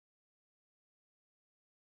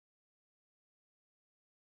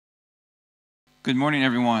Good morning,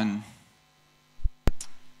 everyone.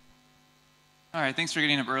 All right, thanks for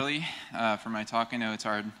getting up early for my talk. I know it's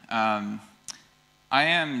hard. I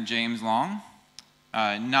am James Long,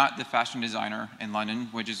 not the fashion designer in London,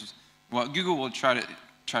 which is what Google will try to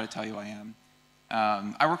tell you I am.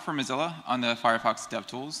 I work for Mozilla on the Firefox Dev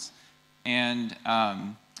Tools, and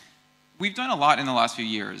we've done a lot in the last few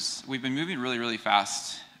years. We've been moving really, really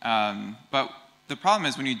fast, but the problem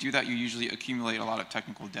is when you do that, you usually accumulate a lot of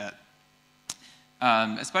technical debt.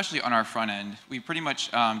 Especially on our front end. We pretty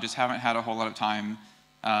much just haven't had a whole lot of time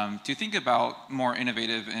to think about more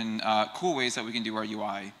innovative and cool ways that we can do our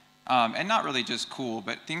UI. And not really just cool,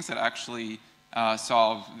 but things that actually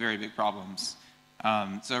solve very big problems.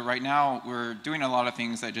 So right now, we're doing a lot of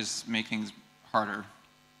things that just make things harder.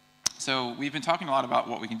 So we've been talking a lot about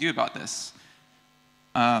what we can do about this.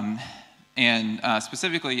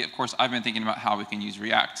 Specifically, of course, I've been thinking about how we can use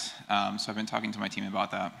React. So I've been talking to my team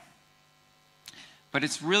about that. But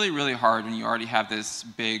it's really, really hard when you already have this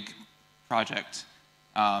big project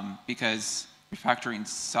because refactoring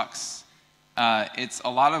sucks. It's a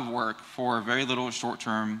lot of work for very little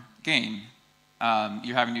short-term gain.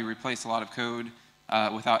 You're having to replace a lot of code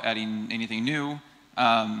without adding anything new.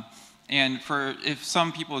 And if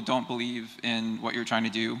some people don't believe in what you're trying to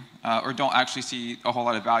do or don't actually see a whole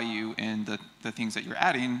lot of value in the things that you're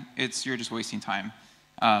adding, you're just wasting time.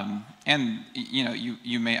 And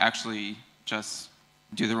you may actually just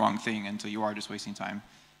do the wrong thing until you are just wasting time.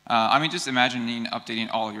 I mean, just imagining updating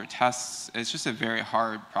all of your tests, it's just a very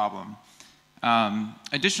hard problem.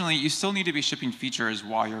 Additionally, you still need to be shipping features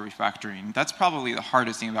while you're refactoring. That's probably the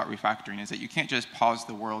hardest thing about refactoring, is that you can't just pause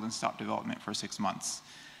the world and stop development for 6 months.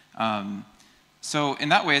 So in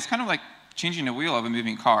that way, it's kind of like changing the wheel of a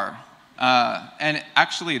moving car. And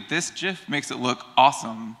actually, this GIF makes it look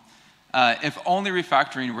awesome. If only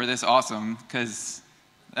refactoring were this awesome, because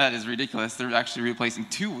that is ridiculous. They're actually replacing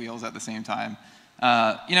 2 wheels at the same time.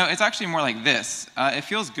 It's actually more like this. It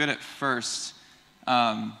feels good at first.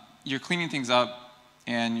 You're cleaning things up,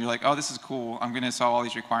 and you're like, oh, this is cool. I'm going to solve all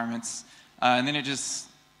these requirements. And then it just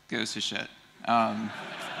goes to shit.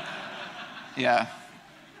 Yeah.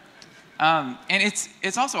 And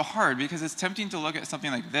it's also hard, because it's tempting to look at something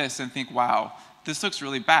like this and think, wow, this looks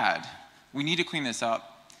really bad. We need to clean this up.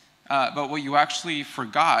 But what you actually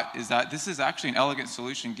forgot is that this is actually an elegant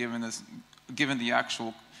solution given the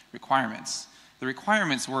actual requirements. The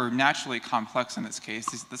requirements were naturally complex in this case.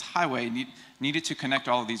 This highway needed to connect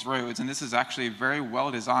all of these roads, and this is actually very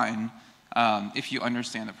well designed if you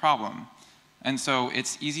understand the problem. And so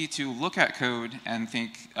it's easy to look at code and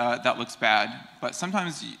think that looks bad, but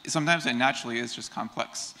sometimes it naturally is just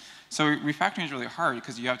complex. So refactoring is really hard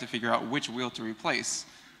because you have to figure out which wheel to replace.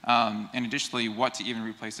 And additionally, what to even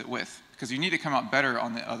replace it with, because you need to come out better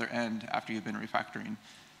on the other end after you've been refactoring.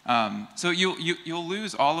 So you'll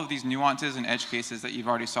lose all of these nuances and edge cases that you've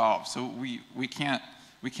already solved. So we can't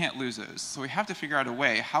lose those. So we have to figure out a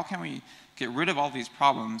way. How can we get rid of all these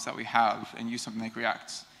problems that we have and use something like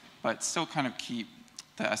React, but still kind of keep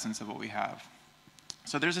the essence of what we have?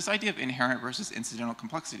 So there's this idea of inherent versus incidental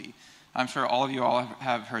complexity. I'm sure all of you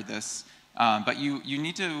have heard this. But you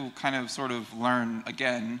need to kind of sort of learn,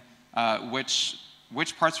 again, which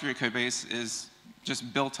parts of your code base is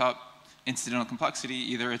just built up incidental complexity.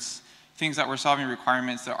 Either it's things that we're solving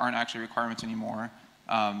requirements that aren't actually requirements anymore,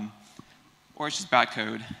 or it's just bad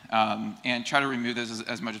code, and try to remove those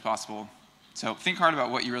as much as possible. So think hard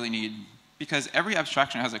about what you really need, because every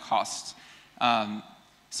abstraction has a cost.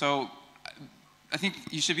 So I think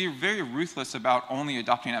you should be very ruthless about only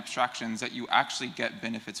adopting abstractions that you actually get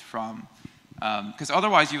benefits from. Because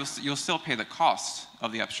otherwise, you'll still pay the cost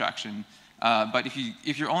of the abstraction. But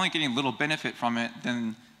if you're only getting little benefit from it,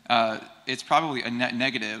 then it's probably a net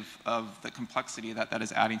negative of the complexity that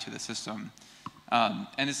is adding to the system.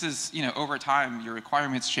 And this is, over time, your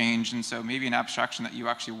requirements change, and so maybe an abstraction that you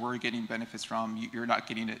actually were getting benefits from, you're not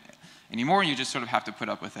getting it anymore, and you just sort of have to put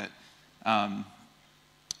up with it. I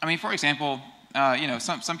mean, for example,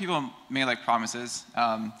 some people may like promises.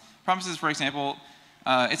 Promises, for example,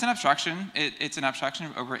 it's an abstraction. It's an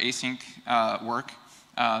abstraction over async work,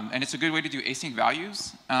 and it's a good way to do async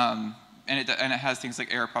values. And it has things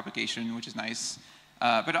like error propagation, which is nice.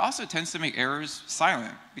 But it also tends to make errors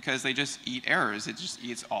silent, because they just eat errors. It just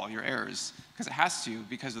eats all your errors, because it has to,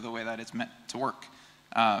 because of the way that it's meant to work.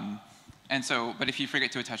 But if you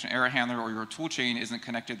forget to attach an error handler, or your tool chain isn't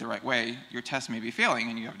connected the right way, your test may be failing,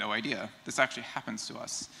 and you have no idea. This actually happens to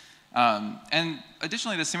us. And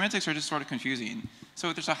additionally, the semantics are just sort of confusing.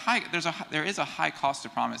 So there is a high cost to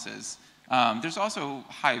promises. There's also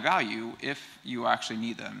high value if you actually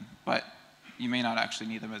need them, but you may not actually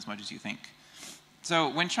need them as much as you think. So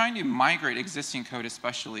when trying to migrate existing code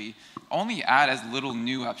especially, only add as little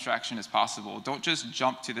new abstraction as possible. Don't just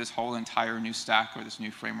jump to this whole entire new stack or this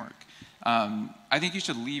new framework. I think you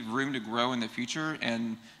should leave room to grow in the future,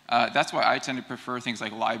 and that's why I tend to prefer things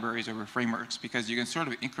like libraries over frameworks, because you can sort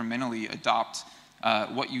of incrementally adopt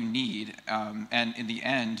what you need, and in the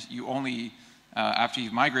end, you only, after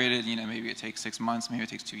you've migrated, maybe it takes 6 months, maybe it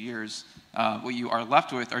takes 2 years, what you are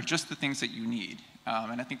left with are just the things that you need,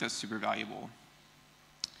 and I think that's super valuable.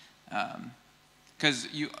 Because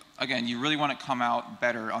again, you really want to come out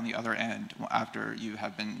better on the other end after you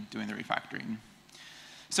have been doing the refactoring.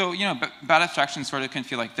 So, bad abstractions sort of can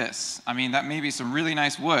feel like this. I mean, that may be some really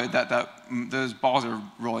nice wood that those balls are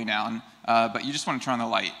rolling down, but you just want to turn on the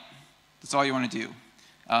light. That's all you want to do.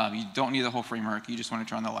 You don't need the whole framework. You just want to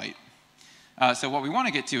turn on the light. So what we want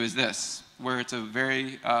to get to is this, where it's a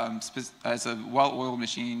very, it's a well-oiled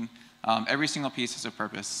machine. Every single piece has a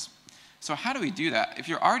purpose. So how do we do that? If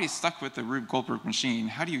you're already stuck with the Rube Goldberg machine,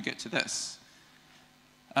 how do you get to this?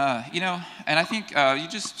 And I think you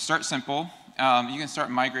just start simple. You can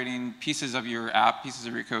start migrating pieces of your app, pieces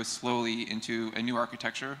of your code slowly into a new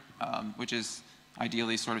architecture, which is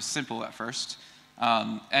ideally sort of simple at first.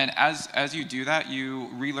 And as you do that, you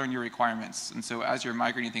relearn your requirements. And so as you're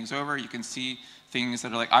migrating things over, you can see things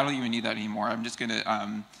that are like, I don't even need that anymore. I'm just going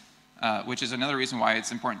to, which is another reason why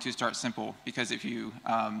it's important to start simple. Because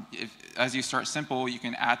as you start simple, you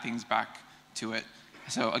can add things back to it.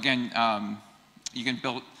 So again, you can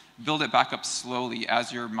build it back up slowly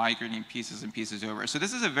as you're migrating pieces and pieces over. So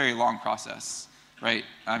this is a very long process, right?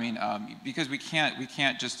 I mean, because we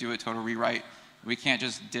can't just do a total rewrite. We can't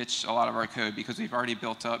just ditch a lot of our code because we've already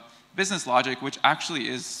built up business logic, which actually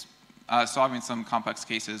is solving some complex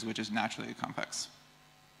cases, which is naturally complex.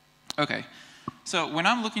 Okay, so when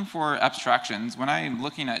I'm looking for abstractions, when I'm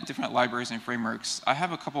looking at different libraries and frameworks, I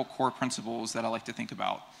have a couple core principles that I like to think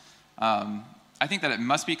about. I think that it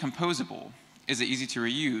must be composable. Is it easy to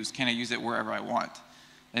reuse? Can I use it wherever I want?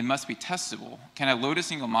 It must be testable. Can I load a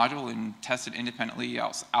single module and test it independently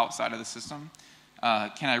outside of the system?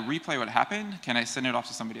 Can I replay what happened? Can I send it off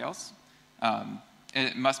to somebody else?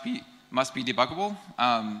 It must be debuggable.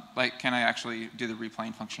 Like, can I actually do the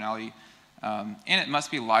replaying functionality? And it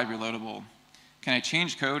must be live reloadable. Can I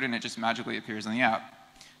change code and it just magically appears in the app?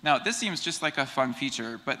 Now, this seems just like a fun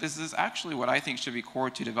feature, but this is actually what I think should be core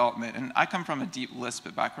to development. And I come from a deep Lisp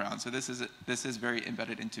background, so this is very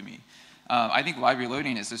embedded into me. I think live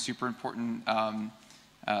reloading is a super important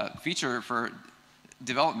feature for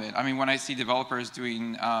development. I mean, when I see developers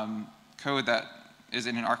doing code that is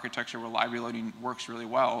in an architecture where live reloading works really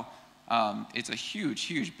well, it's a huge,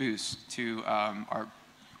 huge boost to our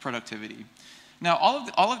productivity. Now,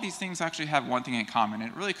 all of these things actually have one thing in common.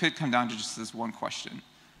 It really could come down to just this one question.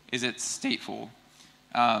 Is it stateful?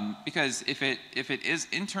 Because if it is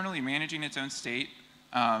internally managing its own state,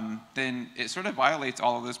 then it sort of violates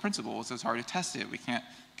all of those principles. It's hard to test it. We can't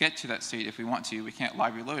get to that state if we want to. We can't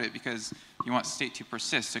live reload it because you want state to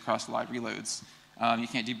persist across live reloads. You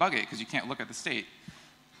can't debug it because you can't look at the state.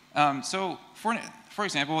 So for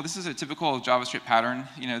example, this is a typical JavaScript pattern.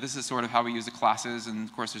 This is sort of how we use the classes, and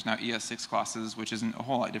of course there's now ES6 classes, which isn't a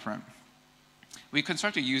whole lot different. We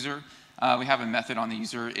construct a user. We have a method on the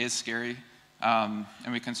user, is scary, and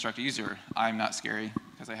we construct a user. I'm not scary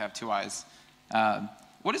because I have 2 eyes.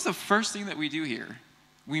 What is the first thing that we do here?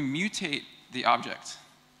 We mutate the object.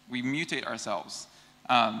 We mutate ourselves.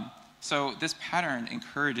 So this pattern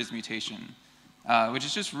encourages mutation, which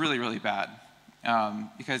is just really, really bad.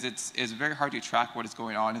 Because it's very hard to track what is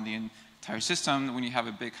going on in the entire system when you have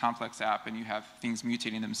a big complex app and you have things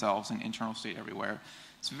mutating themselves and internal state everywhere.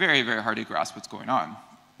 It's very, very hard to grasp what's going on.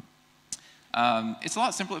 It's a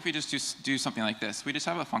lot simpler if we just do something like this. We just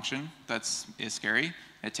have a function that is scary.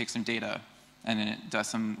 It takes some data, and then it does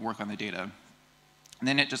some work on the data. And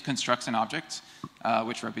then it just constructs an object,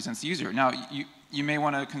 which represents the user. Now, you may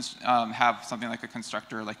want to have something like a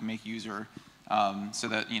constructor, like make user, so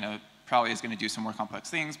that, probably is going to do some more complex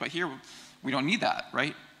things. But here, we don't need that,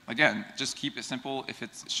 right? Again, just keep it simple if it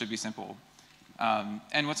should be simple.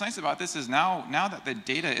 And what's nice about this is now that the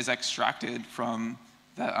data is extracted from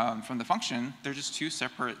the function, they're just 2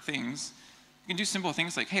 separate things. You can do simple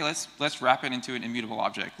things like, hey, let's wrap it into an immutable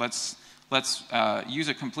object. Let's use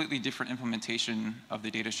a completely different implementation of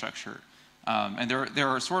the data structure. And there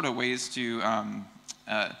are sort of ways to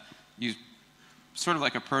use sort of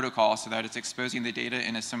like a protocol so that it's exposing the data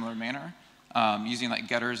in a similar manner, using like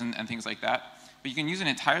getters and things like that. But you can use an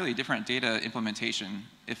entirely different data implementation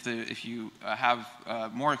if you have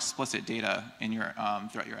more explicit data in your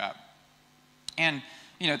throughout your app. And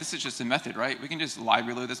this is just a method, right? We can just live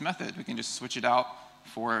reload this method. We can just switch it out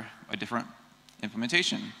for a different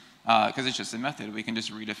implementation, because it's just a method. We can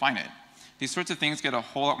just redefine it. These sorts of things get a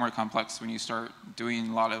whole lot more complex when you start doing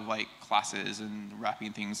a lot of like classes and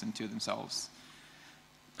wrapping things into themselves.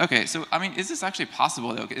 Okay, so I mean, is this actually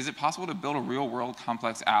possible though? Is it possible to build a real-world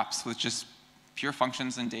complex apps with just pure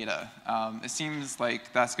functions and data? It seems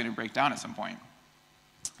like that's going to break down at some point.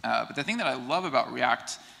 But the thing that I love about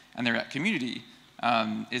React and the React community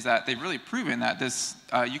is that they've really proven that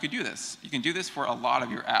you could do this. You can do this for a lot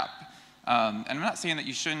of your app. And I'm not saying that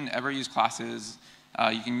you shouldn't ever use classes.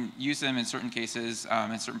 You can use them in certain cases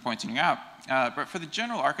at certain points in your app. But for the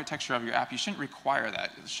general architecture of your app, you shouldn't require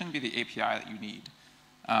that. It shouldn't be the API that you need.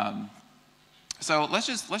 So let's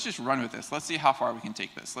just run with this. Let's see how far we can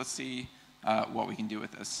take this. Let's see what we can do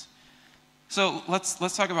with this. So let's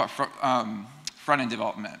talk about front-end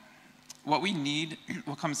development. What we need,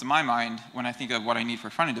 what comes to my mind when I think of what I need for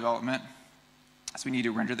front-end development, is we need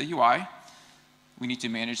to render the UI. We need to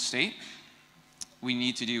manage state. We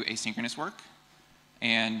need to do asynchronous work.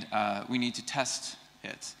 And we need to test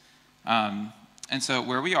it. And so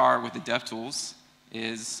where we are with the dev tools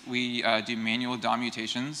is we do manual DOM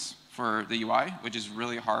mutations for the UI, which is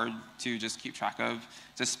really hard to just keep track of.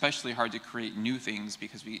 It's especially hard to create new things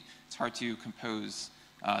because it's hard to compose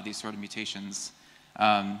these sort of mutations.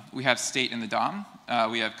 We have state in the DOM.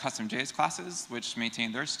 We have custom JS classes, which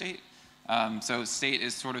maintain their state. So state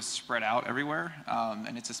is sort of spread out everywhere,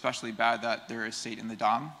 and it's especially bad that there is state in the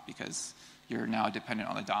DOM because you're now dependent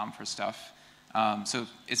on the DOM for stuff. So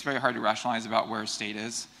it's very hard to rationalize about where state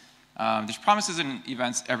is. There's promises and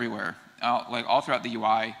events everywhere, like all throughout the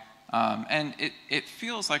UI, and it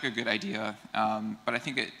feels like a good idea, but I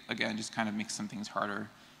think it, again, just kind of makes some things harder.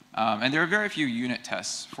 And there are very few unit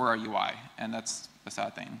tests for our UI, and that's the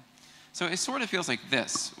sad thing. So it sort of feels like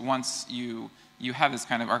this once you have this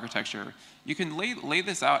kind of architecture. You can lay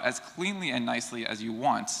this out as cleanly and nicely as you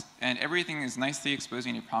want, and everything is nicely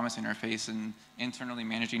exposing your promise interface and internally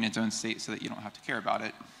managing its own state so that you don't have to care about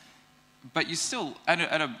it. But you still, at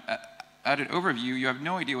an overview, you have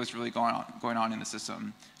no idea what's really going on in the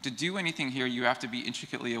system. To do anything here, you have to be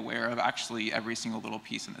intricately aware of actually every single little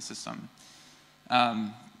piece in the system.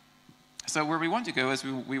 So where we want to go is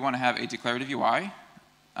we want to have a declarative UI,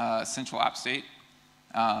 central app state,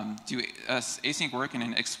 do async work in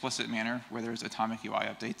an explicit manner where there's atomic UI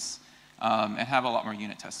updates, and have a lot more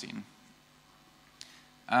unit testing.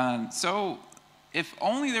 So if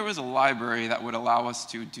only there was a library that would allow us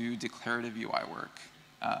to do declarative UI work.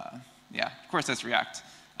 Yeah, of course that's React.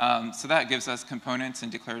 So that gives us components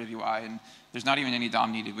and declarative UI, and there's not even any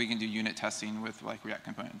DOM needed. We can do unit testing with like React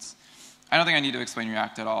components. I don't think I need to explain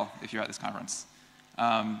React at all if you're at this conference.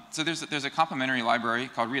 So there's a complementary library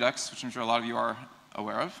called Redux, which I'm sure a lot of you are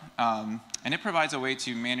aware of, and it provides a way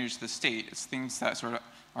to manage the state. It's things that sort of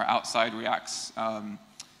are outside React's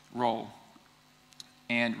role.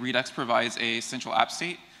 And Redux provides a central app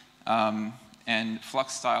state and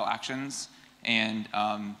Flux-style actions and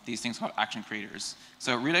these things called action creators.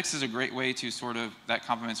 So Redux is a great way to sort of, that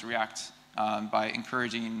complements React by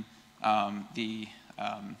encouraging the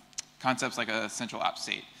concepts like a central app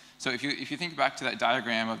state. So if you think back to that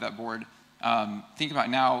diagram of that board, think about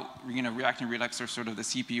now, React and Redux are sort of the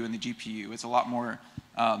CPU and the GPU. It's a lot more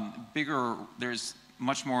bigger. There's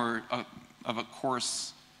much more of a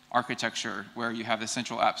coarse architecture where you have a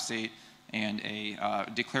central app state and a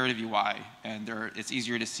declarative UI, and it's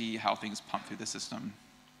easier to see how things pump through the system.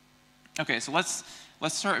 Okay, so let's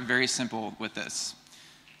start very simple with this.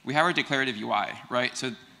 We have our declarative UI, right?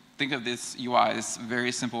 So think of this UI, this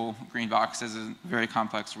very simple green box, as a very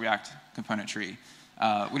complex React component tree.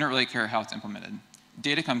 We don't really care how it's implemented.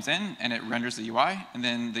 Data comes in, and it renders the UI, and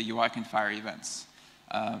then the UI can fire events.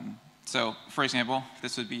 So, for example,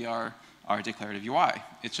 this would be our declarative UI.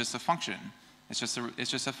 It's just a function. It's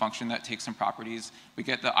just a function that takes some properties. We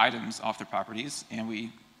get the items off the properties, and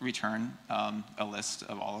we return a list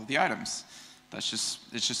of all of the items. It's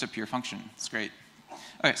just a pure function. It's great.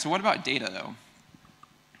 Okay, so what about data, though?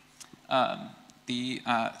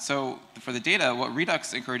 So for the data, what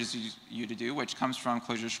Redux encourages you to do, which comes from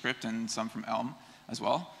ClojureScript and some from Elm as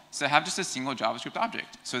well, is to have just a single JavaScript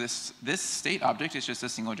object. So this state object is just a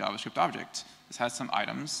single JavaScript object. This has some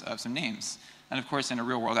items of some names. And of course, in a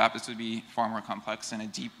real-world app, this would be far more complex and a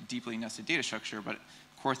deeply nested data structure. But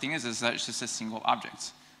the core thing is that it's just a single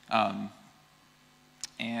object.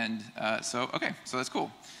 So that's cool.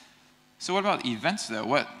 So what about events, though?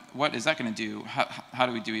 What is that going to do? How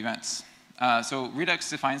do we do events? So Redux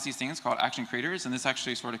defines these things called action creators, and this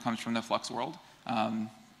actually sort of comes from the Flux world. I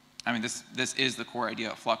mean, this is the core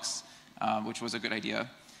idea of Flux, which was a good idea.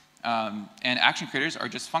 And action creators are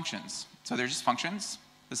just functions. So they're just functions.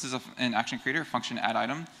 This is an action creator, function add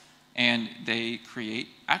item. and they create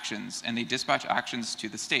actions, and they dispatch actions to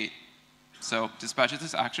the state. So dispatches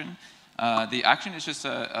this action. The action is just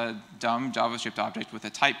a dumb JavaScript object with a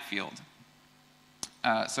type field.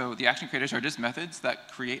 So the action creators are just methods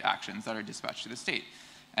that create actions that are dispatched to the state.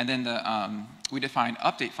 And then we define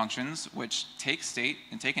update functions, which take state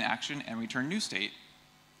and take an action and return new state.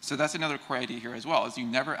 So that's another core idea here as well, is you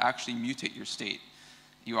never actually mutate your state.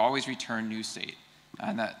 You always return new state.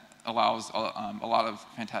 And that allows a lot of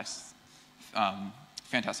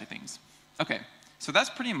fantastic things. OK, so that's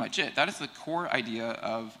pretty much it. That is the core idea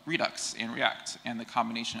of Redux and React and the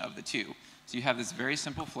combination of the two. So you have this very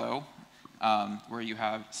simple flow where you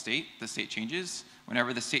have state, the state changes.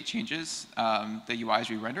 Whenever the state changes, the UI is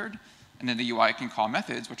re-rendered. And then the UI can call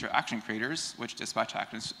methods, which are action creators, which dispatch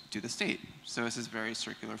actions to the state. So this is a very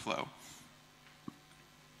circular flow.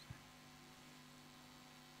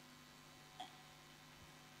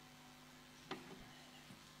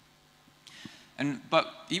 But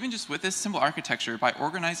even just with this simple architecture, by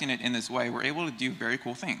organizing it in this way, we're able to do very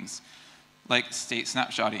cool things, like state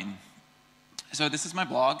snapshotting. So this is my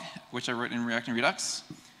blog, which I wrote in React and Redux.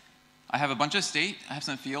 I have a bunch of state, I have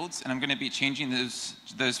some fields, and I'm going to be changing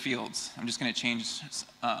those fields. I'm just going to change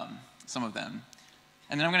some of them.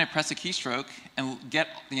 And then I'm going to press a keystroke and get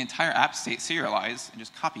the entire app state serialized and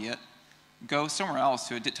just copy it, go somewhere else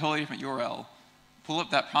to a totally different URL, pull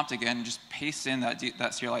up that prompt again, and just paste in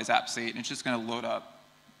that serialized app state, and it's just going to load up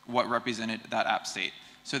what represented that app state.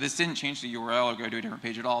 So this didn't change the URL or go to a different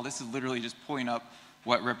page at all. This is literally just pulling up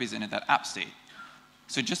what represented that app state.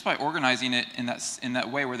 So just by organizing it in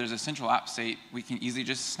that way where there's a central app state, we can easily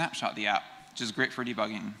just snapshot the app, which is great for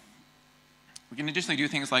debugging. We can additionally do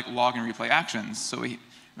things like log and replay actions. So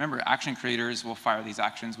remember, action creators will fire these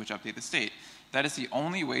actions which update the state. That is the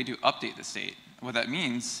only way to update the state. What that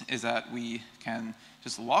means is that we can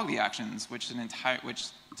just log the actions, which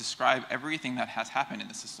describe everything that has happened in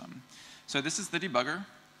the system. So this is the debugger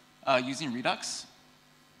using Redux.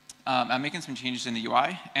 I'm making some changes in the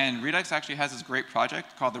UI, and Redux actually has this great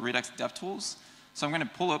project called the Redux Dev Tools. So I'm going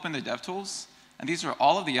to pull open the Dev Tools, and these are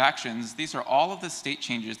all of the actions. These are all of the state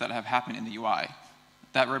changes that have happened in the UI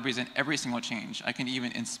that represent every single change. I can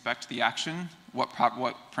even inspect the action, what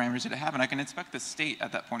parameters did it have, and I can inspect the state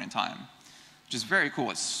at that point in time, which is very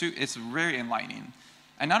cool. It's very enlightening.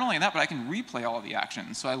 And not only that, but I can replay all of the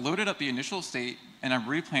actions. So I loaded up the initial state, and I'm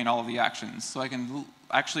replaying all of the actions. So I can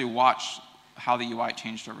actually watch how the UI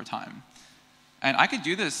changed over time. And I could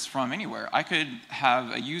do this from anywhere. I could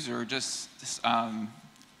have a user just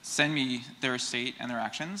send me their state and their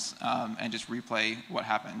actions and just replay what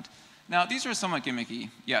happened. Now, these are somewhat gimmicky.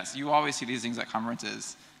 Yes, you always see these things at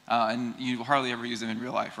conferences, and you hardly ever use them in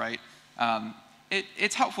real life, right?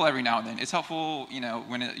 It's helpful every now and then. It's helpful,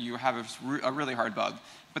 when you have a really hard bug.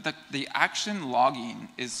 But the action logging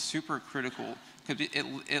is super critical because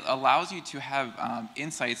it allows you to have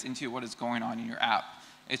insights into what is going on in your app.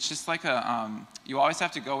 It's just like you always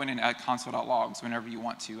have to go in and add console.logs whenever you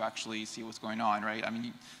want to actually see what's going on, right? I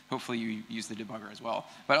mean, hopefully you use the debugger as well.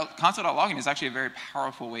 But console.logging is actually a very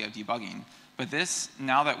powerful way of debugging. But this,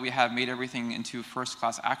 now that we have made everything into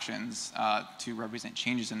first-class actions to represent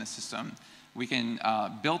changes in the system, we can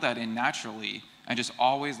build that in naturally and just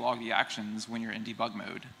always log the actions when you're in debug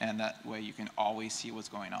mode. And that way you can always see what's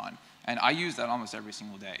going on. And I use that almost every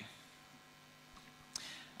single day.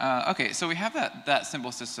 OK, so we have that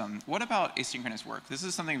simple system. What about asynchronous work? This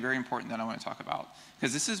is something very important that I want to talk about,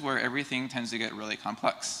 because this is where everything tends to get really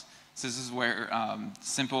complex. So this is where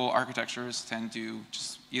simple architectures tend to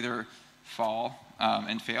just either fall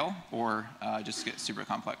and fail, or just get super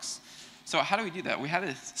complex. So how do we do that? We have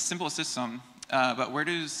a simple system, but what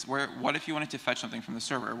if you wanted to fetch something from the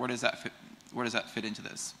server? Where does that fit into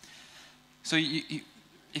this? So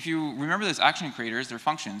if you remember those action creators, they're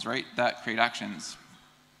functions, right, that create actions.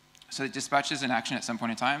 So it dispatches an action at some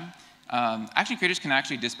point in time. Action creators can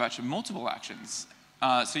actually dispatch multiple actions.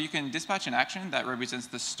 So you can dispatch an action that represents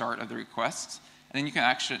the start of the request. And then you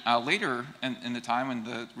can later in the time when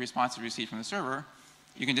the response is received from the server,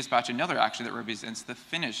 you can dispatch another action that represents the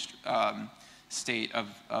finished state of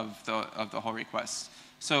the whole request.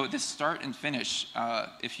 So this start and finish,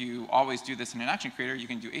 if you always do this in an action creator, you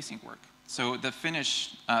can do async work. So the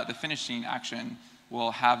finishing action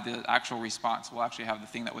will have the actual response, will actually have the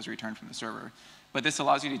thing that was returned from the server. But this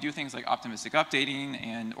allows you to do things like optimistic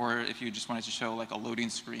updating, or if you just wanted to show like a loading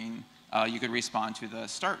screen, you could respond to the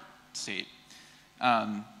start state.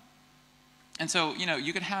 And so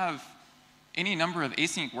you could have any number of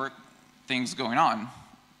async work things going on,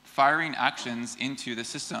 firing actions into the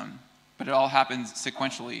system, but it all happens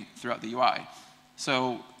sequentially throughout the UI.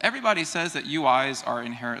 So everybody says that UIs are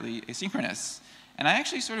inherently asynchronous. And I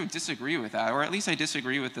actually sort of disagree with that, or at least I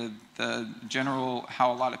disagree with the general,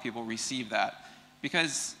 how a lot of people receive that.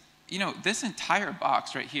 Because, you know, this entire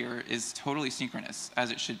box right here is totally synchronous,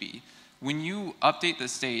 as it should be. When you update the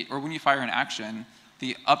state, or when you fire an action,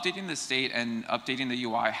 the updating the state and updating the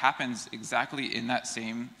UI happens exactly in that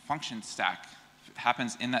same function stack. It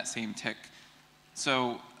happens in that same tick.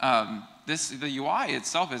 So the UI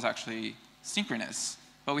itself is actually synchronous,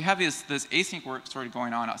 but we have this async work sort of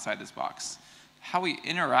going on outside this box. How we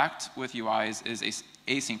interact with UIs is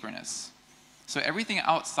asynchronous. So everything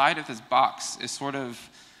outside of this box is sort of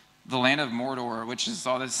the land of Mordor, which is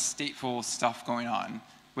all this stateful stuff going on.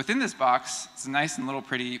 Within this box, it's nice and little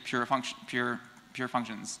pretty pure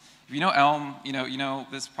functions. If you know Elm, you know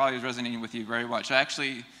this probably is resonating with you very much. I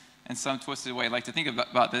actually, in some twisted way, like to think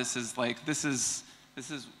about this as like this is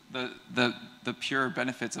the pure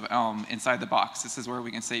benefits of Elm inside the box. This is where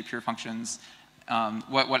we can say pure functions.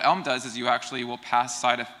 What Elm does is you actually will pass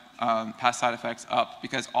side effects up,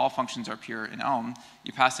 because all functions are pure in Elm.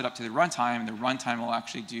 You pass it up to the runtime, and the runtime will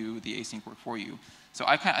actually do the async work for you. So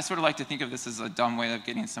I sort of like to think of this as a dumb way of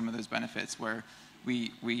getting some of those benefits, where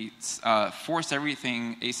we force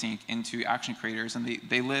everything async into action creators, and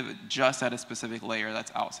they live just at a specific layer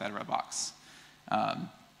that's outside of our box.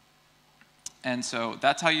 And so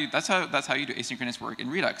that's how you do asynchronous work in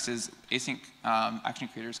Redux. Is async action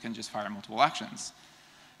creators can just fire multiple actions,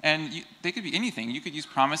 and they could be anything. You could use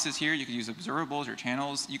promises here. You could use observables or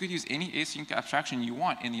channels. You could use any async abstraction you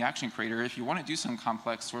want in the action creator if you want to do some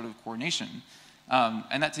complex sort of coordination.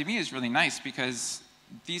 And that to me is really nice, because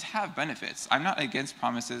these have benefits. I'm not against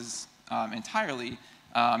promises entirely.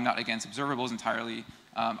 I'm not against observables entirely.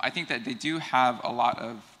 I think that they do have a lot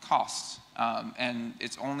of costs. And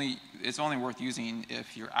it's only worth using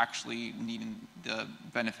if you're actually needing the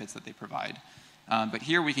benefits that they provide. But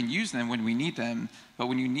here we can use them when we need them, but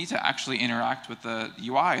when you need to actually interact with the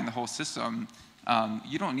UI and the whole system,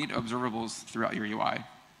 you don't need observables throughout your UI.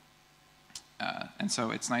 And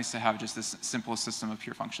so it's nice to have just this simple system of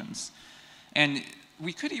pure functions. And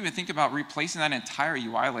we could even think about replacing that entire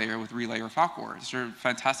UI layer with Relay or Falcor. These are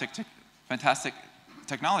fantastic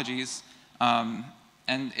technologies.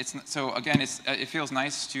 And so again, it feels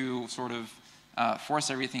nice to sort of force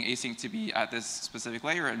everything async to be at this specific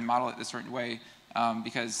layer and model it a certain way,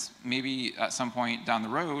 because maybe at some point down the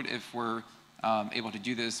road, if we're able to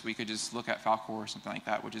do this, we could just look at Falcor or something like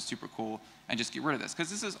that, which is super cool, and just get rid of this. Because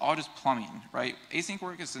this is all just plumbing, right? Async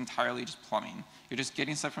work is entirely just plumbing. You're just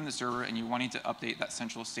getting stuff from the server, and you're wanting to update that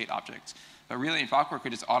central state object. But really, Falcor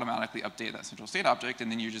could just automatically update that central state object,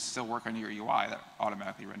 and then you just still work on your UI that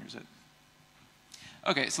automatically renders it.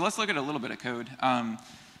 Okay, so let's look at a little bit of code.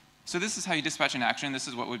 So this is how you dispatch an action. This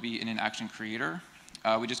is what would be in an action creator.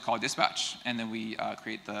 We just call dispatch, and then we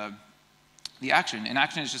create the action. An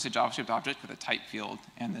action is just a JavaScript object with a type field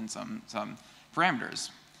and then some parameters.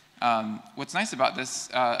 What's nice about this,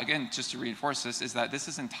 again, just to reinforce this, is that this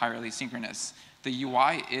is entirely synchronous. The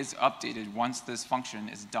UI is updated once this function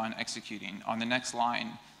is done executing. On the next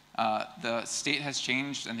line, the state has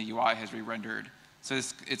changed and the UI has re-rendered. So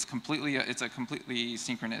it's a completely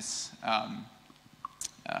synchronous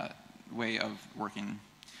way of working.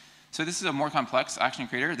 So this is a more complex action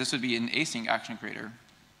creator. This would be an async action creator.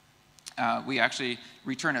 We actually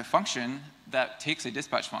return a function that takes a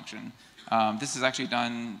dispatch function. This is actually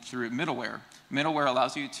done through middleware. Middleware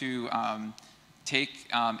allows you to take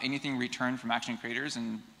anything returned from action creators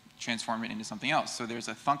and transform it into something else. So there's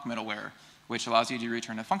a thunk middleware, which allows you to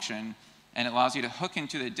return a function, and it allows you to hook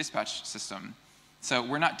into the dispatch system. So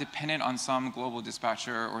we're not dependent on some global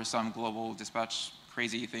dispatcher or some global dispatch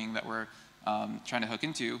crazy thing that we're trying to hook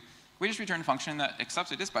into. We just return a function that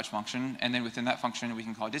accepts a dispatch function, and then within that function, we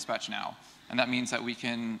can call dispatch now. And that means that we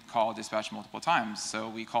can call dispatch multiple times. So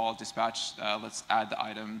we call dispatch, let's add the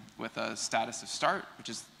item with a status of start, which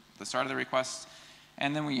is the start of the request.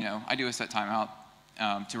 And then I do a set timeout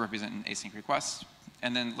to represent an async request.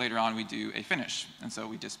 And then later on, we do a finish. And so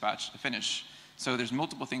we dispatch a finish. So there's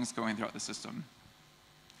multiple things going throughout the system.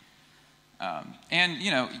 And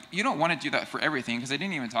you don't want to do that for everything, because I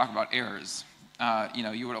didn't even talk about errors.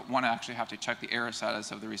 You would want to actually have to check the error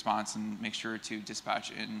status of the response and make sure to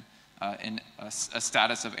dispatch in a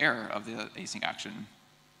status of error of the async action.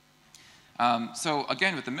 So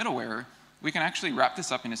again, with the middleware, we can actually wrap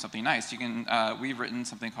this up into something nice. We've written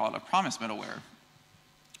something called a promise middleware.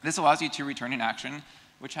 This allows you to return an action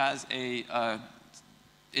which has it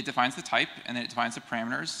defines the type, and then it defines the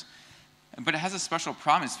parameters. But it has a special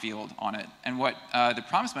promise field on it. And what the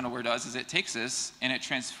promise middleware does is it takes this and it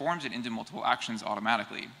transforms it into multiple actions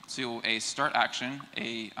automatically. So a start action,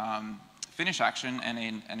 a finish action, and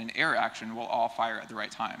an error action will all fire at the right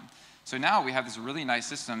time. So now we have this really nice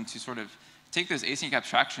system to sort of take those async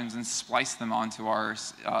abstractions and splice them onto our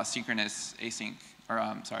synchronous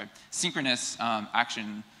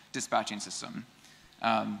action dispatching system.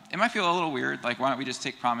 It might feel a little weird, like why don't we just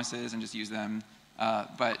take promises and just use them?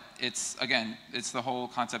 But again, it's the whole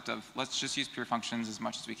concept of let's just use pure functions as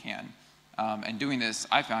much as we can. And doing this,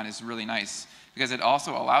 I found, is really nice because it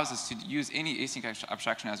also allows us to use any async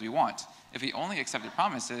abstraction as we want. If we only accepted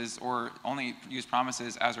promises or only use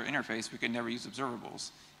promises as our interface, we could never use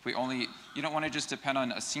observables. You don't want to just depend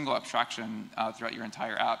on a single abstraction throughout your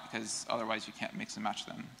entire app because otherwise you can't mix and match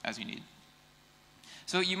them as you need.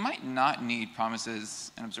 So you might not need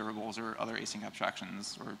promises and observables or other async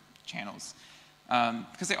abstractions or channels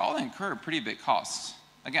because they all incur pretty big costs.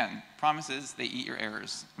 Again, promises, they eat your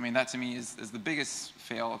errors. I mean, that to me is the biggest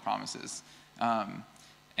fail of promises.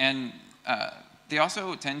 They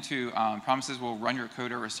also tend to, promises will run your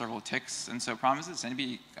code over several ticks, and so promises tend to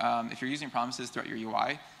be, if you're using promises throughout your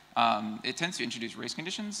UI, it tends to introduce race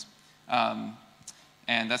conditions,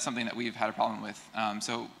 and that's something that we've had a problem with.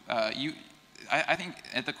 I think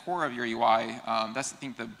at the core of your UI, that's I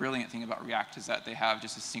think the brilliant thing about React is that they have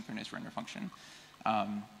just a synchronous render function.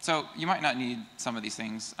 So you might not need some of these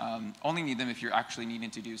things, only need them if you're actually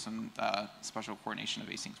needing to do some special coordination of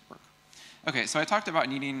async work. Okay, so I talked about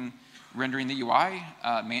needing rendering the UI,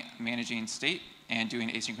 managing state, and doing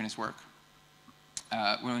asynchronous work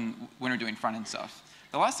when we're doing front-end stuff.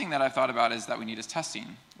 The last thing that I've thought about is that we need is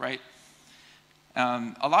testing, right?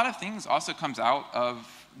 A lot of things also comes out of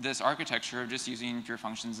this architecture of just using pure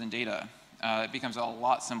functions and data. It becomes a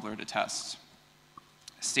lot simpler to test.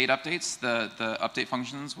 State updates, the update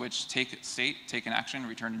functions which take state, take an action,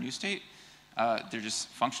 return a new state, they're just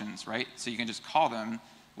functions, right? So you can just call them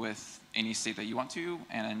with any state that you want to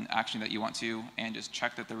and an action that you want to and just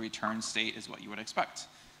check that the return state is what you would expect.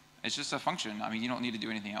 It's just a function. I mean, you don't need to do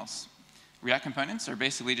anything else. React components are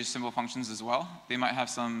basically just simple functions as well. They might have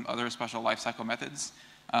some other special lifecycle methods,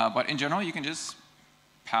 but in general, you can just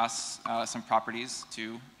pass some properties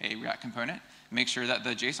to a React component, make sure that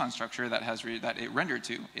the JSON structure that it rendered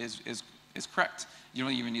to is correct. You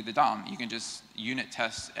don't even need the DOM. You can just unit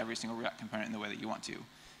test every single React component in the way that you want to.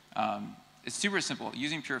 It's super simple.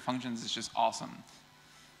 Using pure functions is just awesome.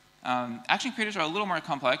 Action creators are a little more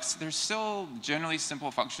complex. They're still generally simple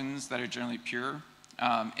functions that are generally pure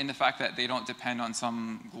in the fact that they don't depend on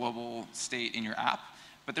some global state in your app,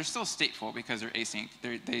 but they're still stateful because they're async.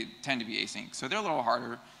 They tend to be async. So they're a little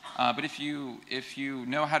harder, but if you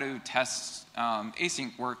know how to test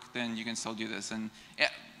async work, then you can still do this. And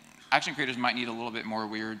action creators might need a little bit more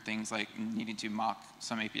weird things like needing to mock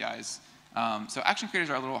some APIs. So action creators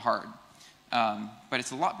are a little hard. But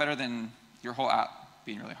it's a lot better than your whole app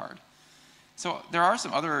being really hard. So there are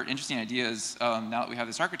some other interesting ideas now that we have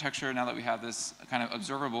this architecture, now that we have this kind of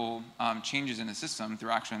observable changes in the system through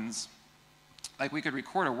actions. Like we could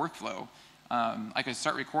record a workflow. I could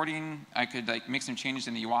start recording, I could like make some changes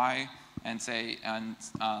in the UI and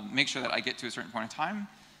make sure that I get to a certain point in time,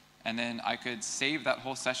 and then I could save that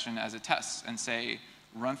whole session as a test and say,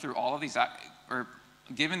 run through all of these, or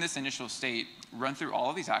given this initial state, run through all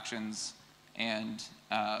of these actions and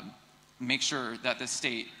make sure that the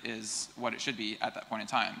state is what it should be at that point in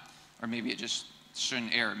time. Or maybe it just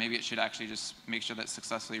shouldn't error. Maybe it should actually just make sure that it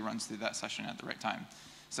successfully runs through that session at the right time.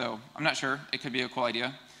 So I'm not sure. It could be a cool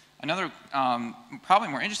idea. Another probably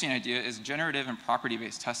more interesting idea is generative and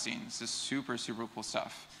property-based testing. This is super, super cool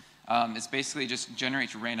stuff. It's basically just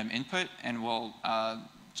generates random input and will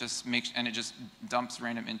it just dumps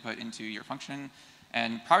random input into your function.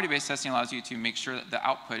 And property-based testing allows you to make sure that the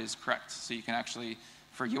output is correct. So you can actually,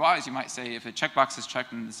 for UIs, you might say if a checkbox is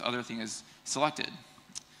checked and this other thing is selected.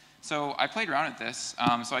 So I played around with this.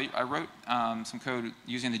 So I wrote some code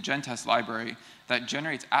using the GenTest library that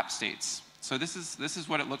generates app states. So this is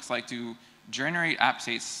what it looks like to generate app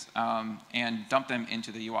states and dump them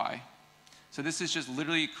into the UI. So this is just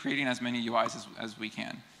literally creating as many UIs as we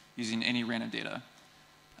can using any random data.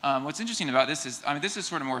 What's interesting about this is, this is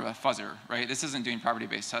sort of more of a fuzzer, right? This isn't doing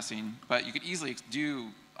property-based testing, but you could easily do,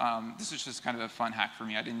 this is just kind of a fun hack for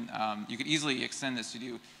me. You could easily extend this to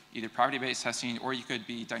do either property-based testing or you could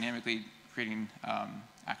be dynamically creating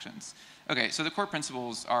actions. Okay, so the core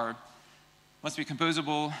principles are, must be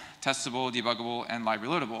composable, testable, debuggable, and live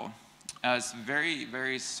reloadable. It's very,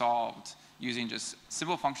 very solved using just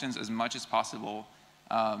simple functions as much as possible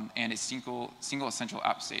and a single essential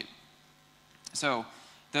app state. So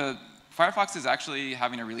the Firefox is actually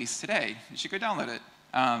having a release today. You should go download it.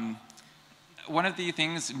 one of the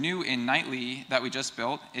things new in Nightly that we just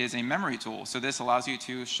built is a memory tool. So this allows you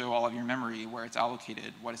to show all of your memory, where it's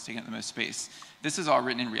allocated, what is taking up the most space. This is all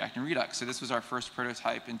written in React and Redux. So this was our first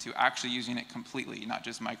prototype into actually using it completely, not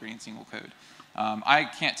just migrating single code. I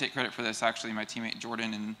can't take credit for this. Actually, my teammate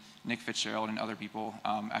Jordan and Nick Fitzgerald and other people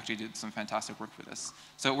actually did some fantastic work for this.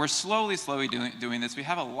 So we're slowly doing this. We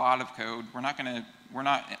have a lot of code. We're not gonna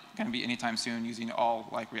be anytime soon using all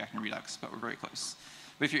like React and Redux, but we're very close.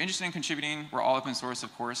 But if you're interested in contributing, we're all open source,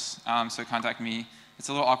 of course. So contact me. It's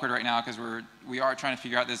a little awkward right now because we are trying to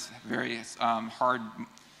figure out this very hard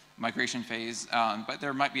migration phase, but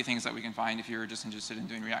there might be things that we can find if you're just interested in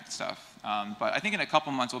doing React stuff. But I think in a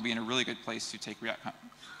couple months we'll be in a really good place to take React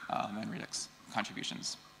and Redux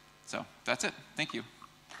contributions. So that's it. Thank you.